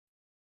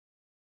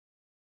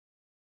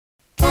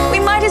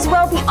might as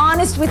well be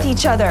honest with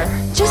each other.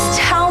 Just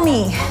tell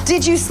me,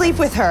 did you sleep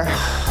with her?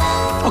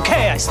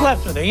 Okay, I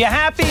slept with her. You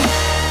happy?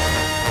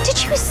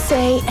 Did you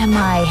say, am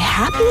I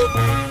happy?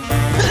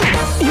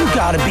 You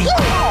gotta be...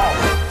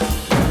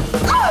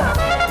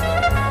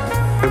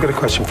 I've got a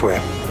question for you.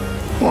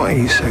 Why are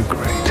you so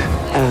great?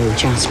 Oh,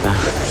 Jasper.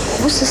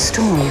 What's the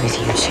story with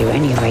you two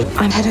anyway?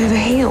 I'm head over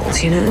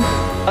heels, you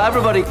know?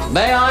 Everybody,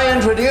 may I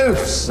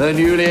introduce the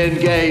newly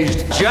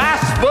engaged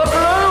Jasper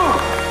Blue?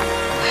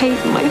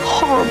 Hate my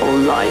horrible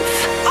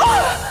life.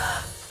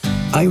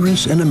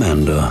 Iris and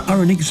Amanda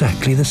are in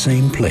exactly the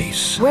same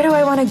place. Where do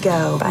I want to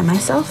go? By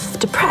myself?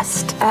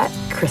 Depressed at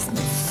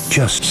Christmas.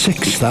 Just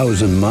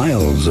 6,000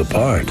 miles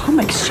apart.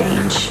 Home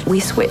exchange. We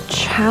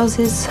switch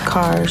houses,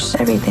 cars,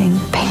 everything.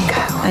 Bingo.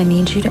 I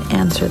need you to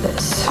answer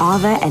this. Are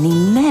there any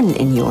men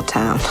in your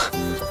town?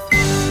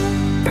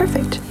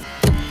 Perfect.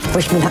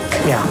 Wish me luck.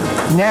 Yeah.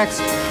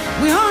 Next.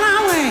 We're on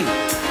our way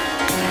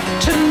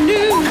to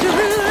New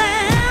Jerusalem.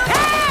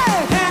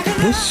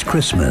 This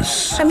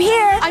Christmas, I'm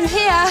here. I'm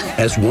here.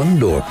 as one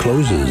door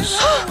closes,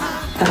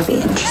 That'll be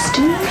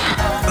interesting.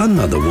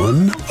 another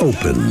one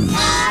opens.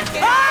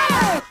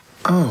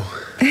 Oh.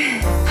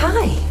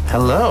 Hi.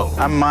 Hello,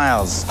 I'm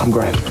Miles. I'm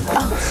Graham.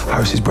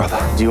 Iris' brother.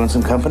 Do you want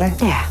some company?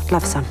 Yeah,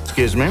 love some.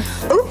 Excuse me?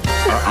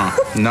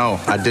 No,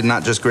 I did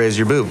not just graze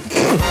your boob.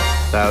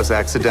 That was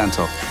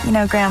accidental. You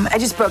know, Graham, I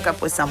just broke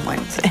up with someone.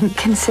 And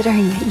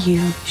considering that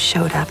you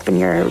showed up and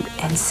you're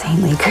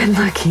insanely good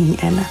looking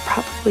and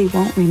probably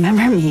won't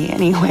remember me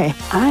anyway,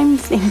 I'm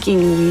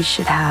thinking we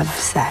should have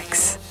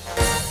sex.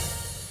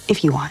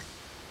 If you want.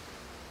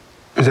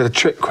 Is that a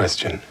trick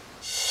question?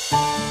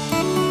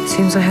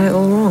 Seems I had it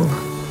all wrong.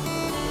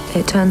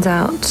 It turns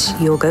out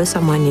you'll go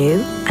somewhere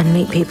new and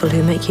meet people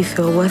who make you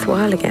feel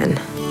worthwhile again.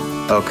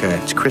 Okay,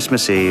 it's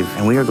Christmas Eve,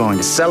 and we are going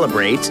to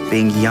celebrate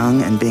being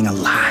young and being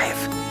alive.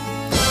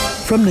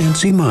 From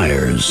Nancy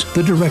Myers,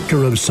 the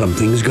director of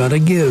Something's Gotta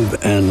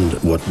Give and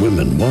What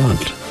Women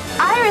Want.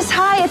 Iris,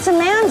 hi, it's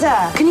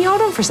Amanda. Can you hold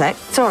on for a sec?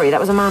 Sorry, that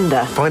was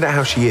Amanda. Find out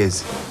how she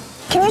is.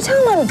 Can you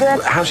tell him I'm good?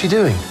 How's she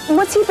doing?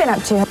 What's he been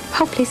up to?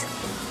 Hold, please.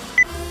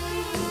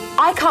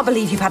 I can't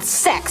believe you've had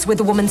sex with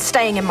a woman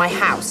staying in my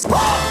house.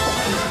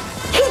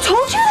 He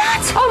told you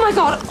that? Oh my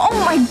God.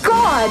 Oh my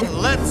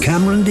God.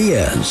 Cameron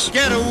Diaz,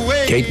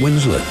 Kate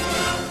Winslet,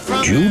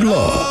 Jude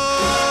Law,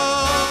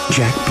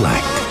 Jack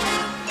Black.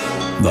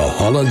 The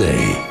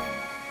Holiday.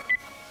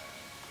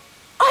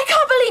 I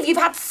can't believe you've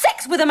had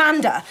sex with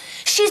Amanda.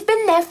 She's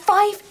been there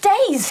 5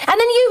 days. And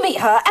then you meet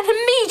her and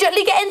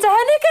immediately get into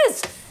her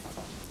knickers.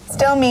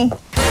 Still me.